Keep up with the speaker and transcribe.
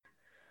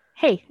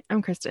Hey,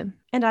 I'm Kristen,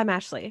 And I'm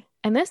Ashley.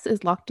 and this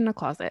is Locked in a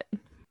Closet.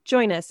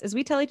 Join us as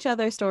we tell each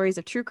other stories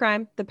of true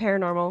crime, the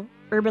paranormal,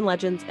 urban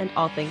legends, and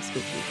all things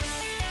spooky.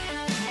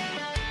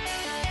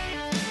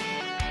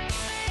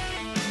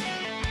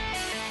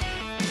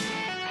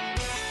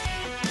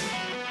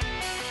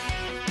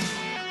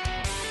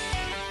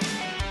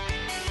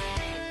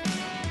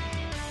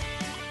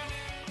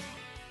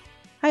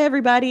 Hi,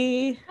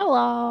 everybody.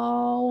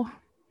 Hello.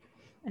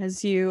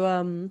 As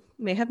you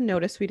may have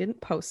noticed, we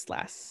didn't post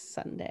last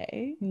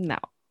Sunday. No,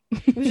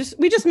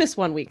 We just missed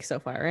 1 week so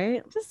far,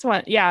 right? just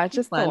one. Yeah,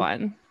 just the One.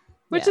 one,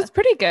 which Yeah. is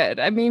pretty good.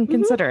 I mean, Mhm.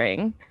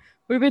 considering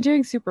we've been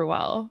doing super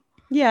well.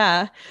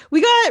 Yeah.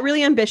 We got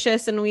really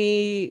ambitious and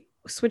we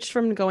switched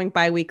from going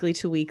bi-weekly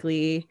to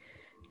weekly.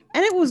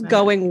 And it was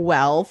going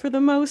well for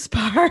the most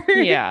part.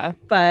 Yeah,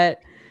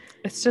 But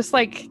it's just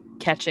like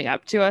catching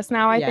up to us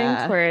now, I think,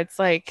 Yeah. where it's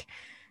like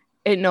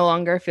it no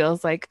longer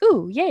feels like,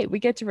 ooh, yay, we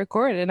get to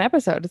record an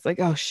episode. It's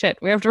like, oh shit,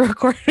 we have to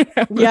record an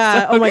episode.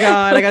 yeah. Oh my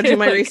God. I got to do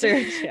my Like,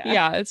 research.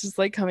 Yeah, it's just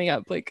like coming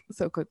up like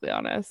so quickly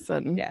on us.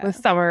 And Yeah. with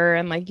summer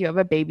and like you have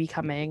a baby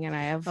coming and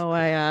I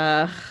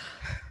have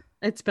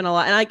It's been a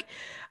lot. And like,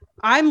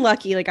 I'm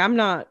lucky. Like, I'm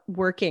not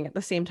working at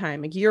the same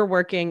time. Like, you're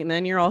working and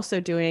then you're also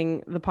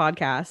doing the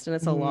podcast, and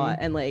it's a lot.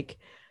 And like,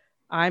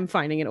 I'm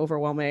finding it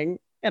overwhelming,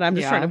 and I'm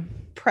just trying to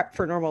prep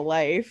for normal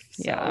life.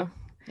 So,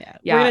 yeah.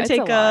 We're going to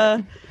take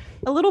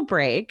a little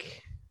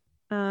break.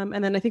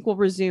 And then I think we'll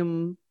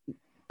resume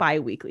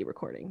bi-weekly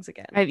recordings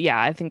again.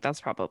 I think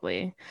that's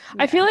probably.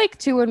 I feel like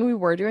too, when we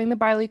were doing the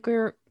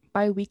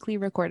bi-weekly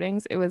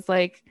recordings, it was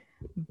like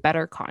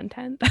better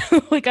content.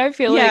 Like I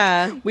feel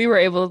like we were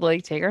able to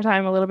like take our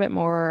time a little bit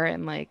more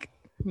and like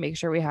make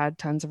sure we had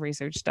tons of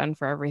research done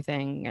for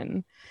everything.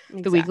 And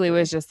the weekly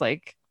was just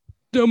like,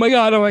 oh my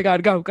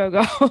god,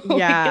 go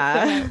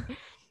Yeah.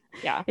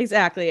 Yeah,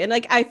 exactly. And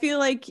like, I feel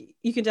like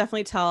you can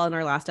definitely tell in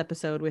our last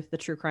episode with the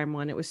true crime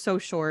one, it was so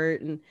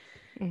short,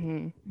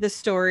 and the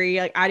story,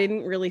 like, I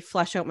didn't really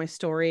flesh out my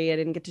story. I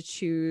didn't get to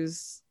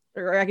choose,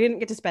 or I didn't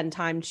get to spend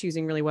time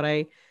choosing really what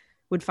I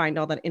would find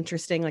all that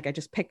interesting. Like, I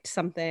just picked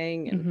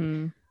something.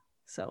 And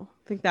so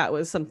I think that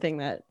was something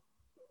that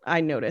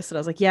I noticed, and I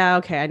was like, yeah,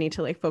 okay, I need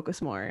to like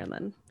focus more. And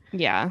then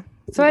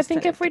so I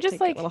think if we just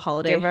like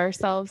give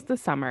ourselves the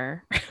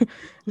summer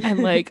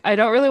and like I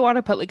don't really want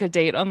to put like a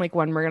date on like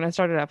when we're gonna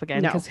start it up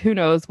again, because who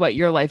knows what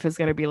your life is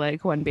gonna be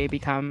like when baby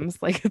comes.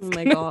 Like it's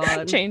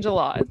gonna change a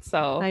lot.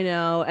 So I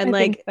know. And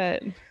like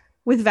that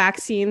with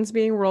vaccines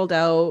being rolled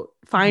out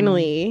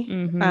finally,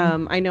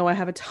 I know I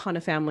have a ton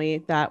of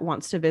family that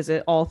wants to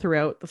visit all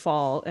throughout the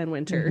fall and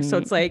winter. So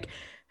it's like,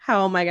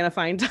 how am I gonna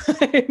find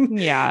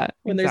time?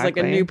 When there's like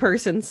a new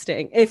person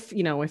staying, if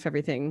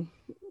everything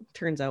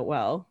turns out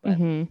well. But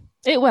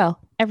it will.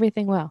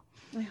 Everything will.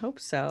 I hope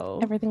so.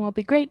 Everything will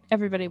be great.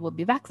 Everybody will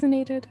be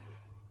vaccinated.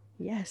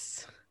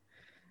 Yes.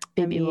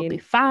 Baby will be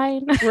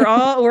fine. we're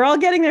all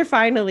getting there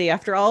finally.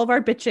 After all of our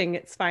bitching,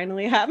 it's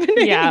finally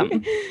happening. Yeah.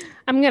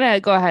 I'm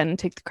gonna go ahead and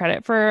take the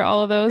credit for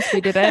all of those.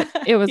 We did it.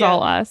 It was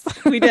all us.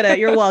 We did it.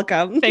 You're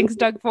welcome. Thanks,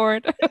 Doug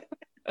Ford.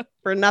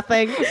 For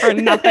nothing.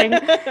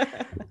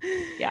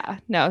 Yeah.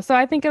 No. So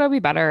I think it'll be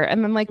better.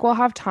 And then like we'll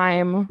have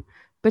time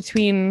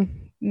between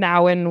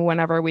now and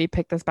whenever we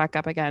pick this back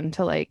up again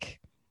to like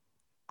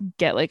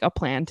get like a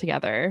plan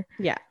together.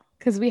 Yeah.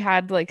 Because we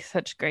had like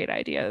such great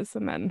ideas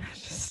and then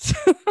just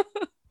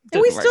and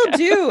we still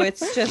do.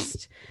 It's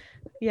just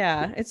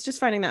it's just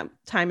finding that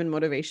time and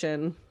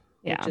motivation,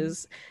 which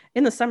is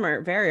in the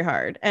summer very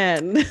hard.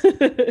 And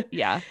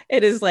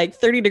it is like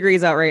 30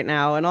 degrees out right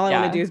now, and all I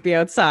want to do is be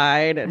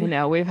outside. And I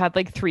know we've had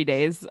like 3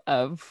 days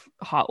of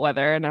hot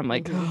weather and I'm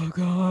like, oh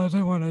god,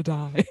 I want to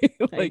die.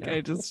 Like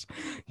I just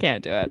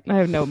can't do it. I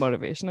have no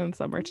motivation in the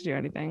summer to do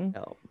anything.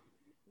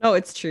 No,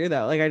 it's true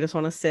though. Like I just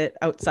want to sit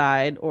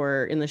outside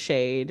or in the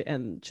shade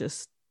and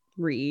just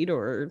read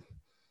or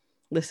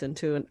listen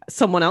to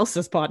someone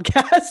else's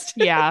podcast.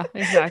 Yeah,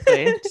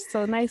 exactly. Just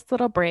a nice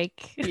little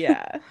break.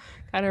 Yeah.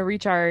 Kind of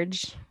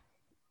recharge,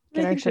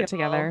 get our shit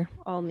together.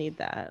 All need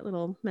that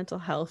little mental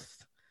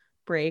health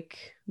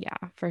break. Yeah,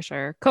 for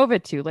sure.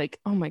 COVID too. Like,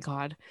 oh my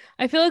god,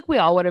 I feel like we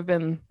all would have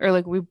been, or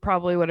like we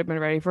probably would have been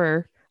ready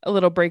for a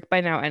little break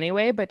by now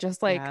anyway. But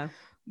just like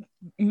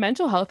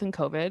mental health and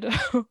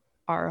COVID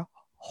are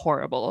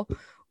horrible.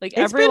 Like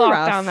every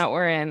lockdown that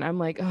we're in, I'm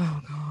like,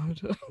 oh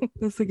god,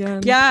 this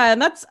again. Yeah,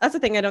 and that's the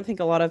thing. I don't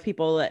think a lot of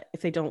people, if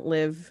they don't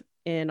live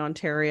in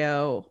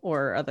Ontario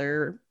or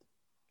other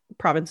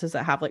provinces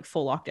that have like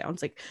full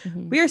lockdowns, like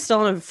we are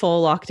still in a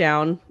full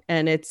lockdown,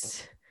 and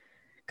it's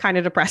kind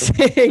of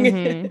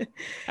depressing.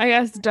 I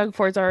guess Doug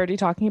Ford's already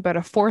talking about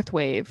a fourth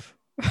wave.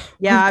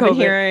 Yeah, I've been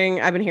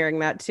hearing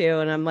that too,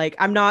 and I'm like,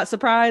 I'm not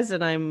surprised,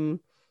 and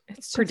I'm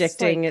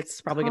predicting like,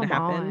 it's probably going to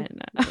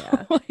happen.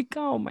 Yeah. Like,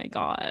 oh my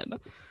god.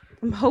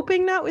 I'm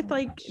hoping not, with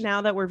like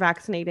now that we're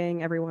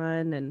vaccinating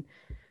everyone, and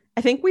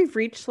I think we've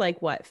reached like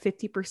what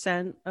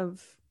 50%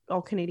 of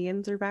all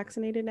Canadians are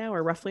vaccinated now,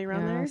 or roughly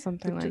around there,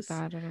 something like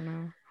that. I don't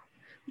know.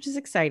 Which is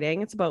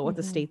exciting. It's about what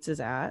the States is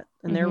at,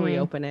 and they're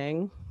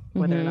reopening.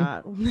 Whether or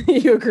not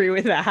you agree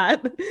with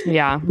that.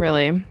 Yeah,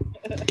 really.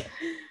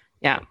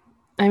 Yeah.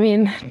 I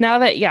mean, now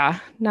that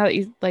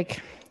you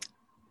like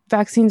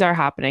vaccines are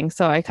happening,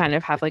 so I kind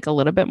of have like a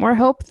little bit more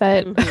hope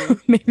that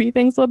maybe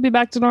things will be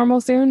back to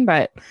normal soon,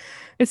 but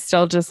it's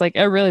still just like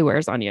it really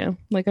wears on you.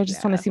 Like I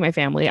just want to see my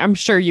family. I'm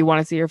sure you want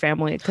to see your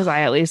family because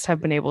I at least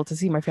have been able to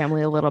see my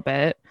family a little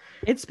bit.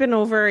 It's been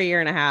over a year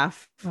and a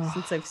half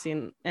since I've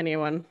seen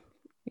anyone.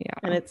 Yeah.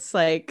 And it's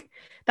like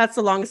that's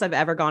the longest I've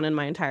ever gone in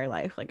my entire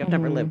life. Like I've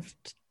never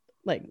lived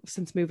like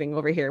since moving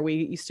over here. We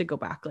used to go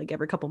back like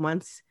every couple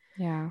months.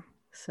 Yeah.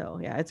 So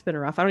yeah, it's been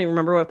rough. I don't even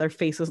remember what their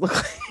faces look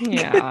like.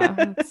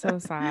 Yeah, it's so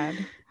sad.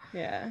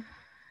 Yeah.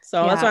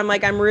 So that's why I'm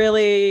like, I'm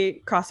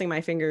really crossing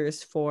my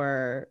fingers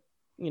for,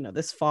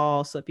 this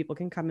fall so that people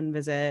can come and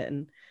visit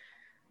and,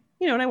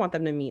 and I want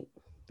them to meet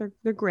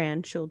their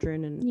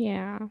grandchildren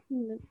and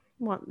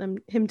want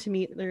him to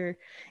meet their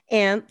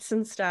aunts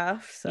and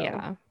stuff. So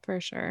yeah, for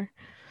sure.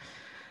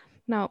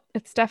 No,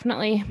 it's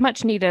definitely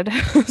much needed.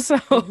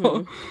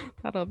 So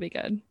that'll be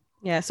good.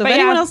 Yeah. So if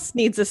anyone else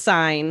needs a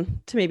sign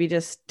to maybe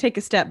just take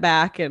a step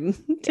back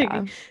and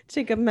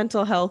take a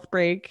mental health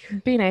break.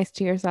 Be nice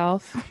to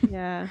yourself.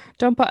 Yeah.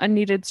 Don't put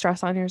unneeded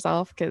stress on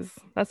yourself because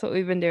that's what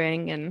we've been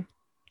doing and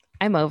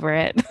I'm over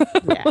it.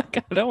 Yeah.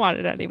 Like, I don't want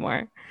it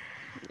anymore.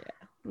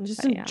 Yeah.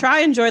 Just try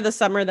enjoy the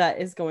summer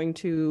that is going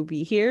to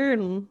be here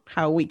and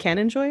how we can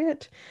enjoy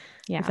it.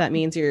 Yeah. If that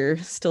means you're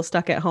still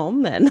stuck at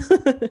home, then.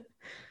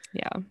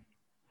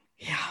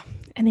 Yeah.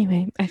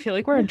 Anyway, I feel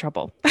like we're in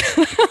trouble.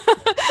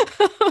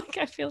 Like,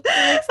 I feel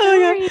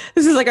like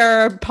this is like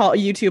our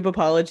YouTube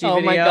apology video.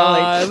 Oh my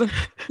god.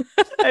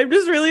 Like, I'm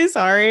just really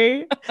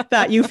sorry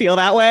that you feel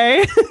that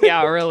way.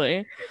 Yeah,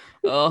 really.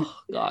 Oh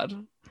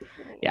god.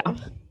 Yeah.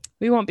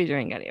 We won't be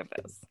doing any of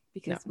this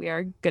because we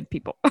are good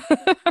people.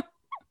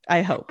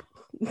 I hope.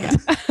 Yeah.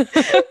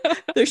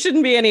 There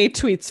shouldn't be any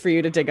tweets for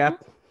you to dig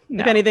up.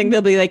 No. If anything,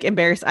 they'll be like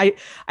embarrassed. I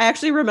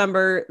actually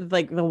remember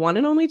like the one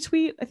and only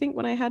tweet, I think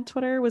when I had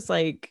Twitter was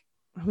like,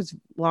 it was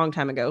a long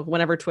time ago,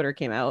 whenever Twitter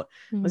came out,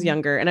 I was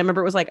younger. And I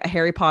remember it was like a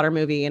Harry Potter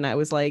movie. And I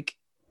was like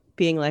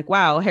being like,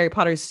 wow, Harry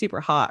Potter is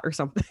super hot or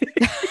something.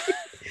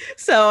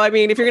 So, I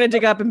mean, if you're going to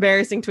dig up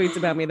embarrassing tweets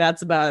about me,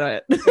 that's about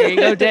it. There you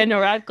go, Daniel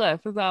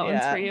Radcliffe. That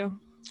one's for you.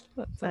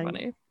 That's so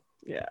funny.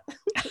 Yeah.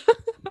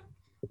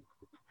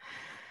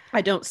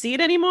 I don't see it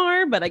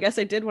anymore, but I guess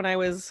I did when I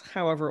was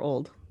however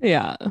old.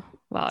 Yeah.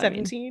 Well,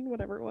 17,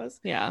 whatever it was.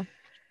 Yeah.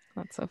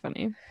 That's so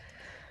funny.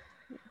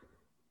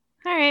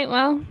 All right.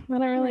 Well, I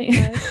don't really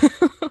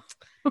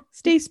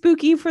stay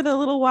spooky for the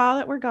little while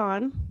that we're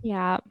gone.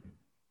 Yeah.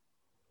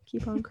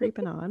 Keep on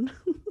creeping on.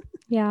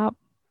 Yeah.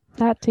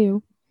 That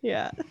too.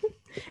 Yeah.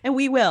 And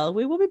we will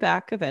be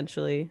back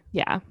eventually.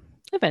 Yeah.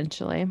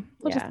 Eventually.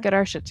 We'll just get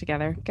our shit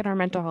together, get our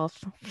mental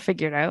health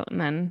figured out,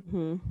 and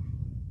then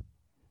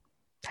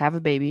have a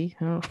baby.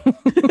 Oh.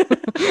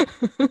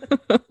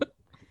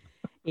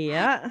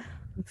 Yeah.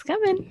 It's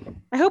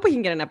coming. I hope we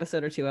can get an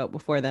episode or two out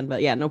before then,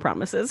 but no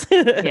promises.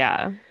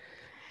 Yeah.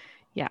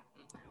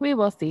 We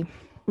will see.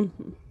 All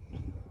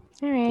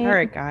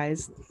right,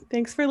 guys.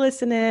 Thanks for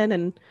listening,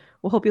 and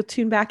we'll hope you'll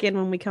tune back in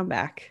when we come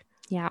back.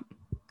 Yeah.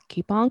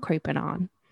 Keep on creeping on.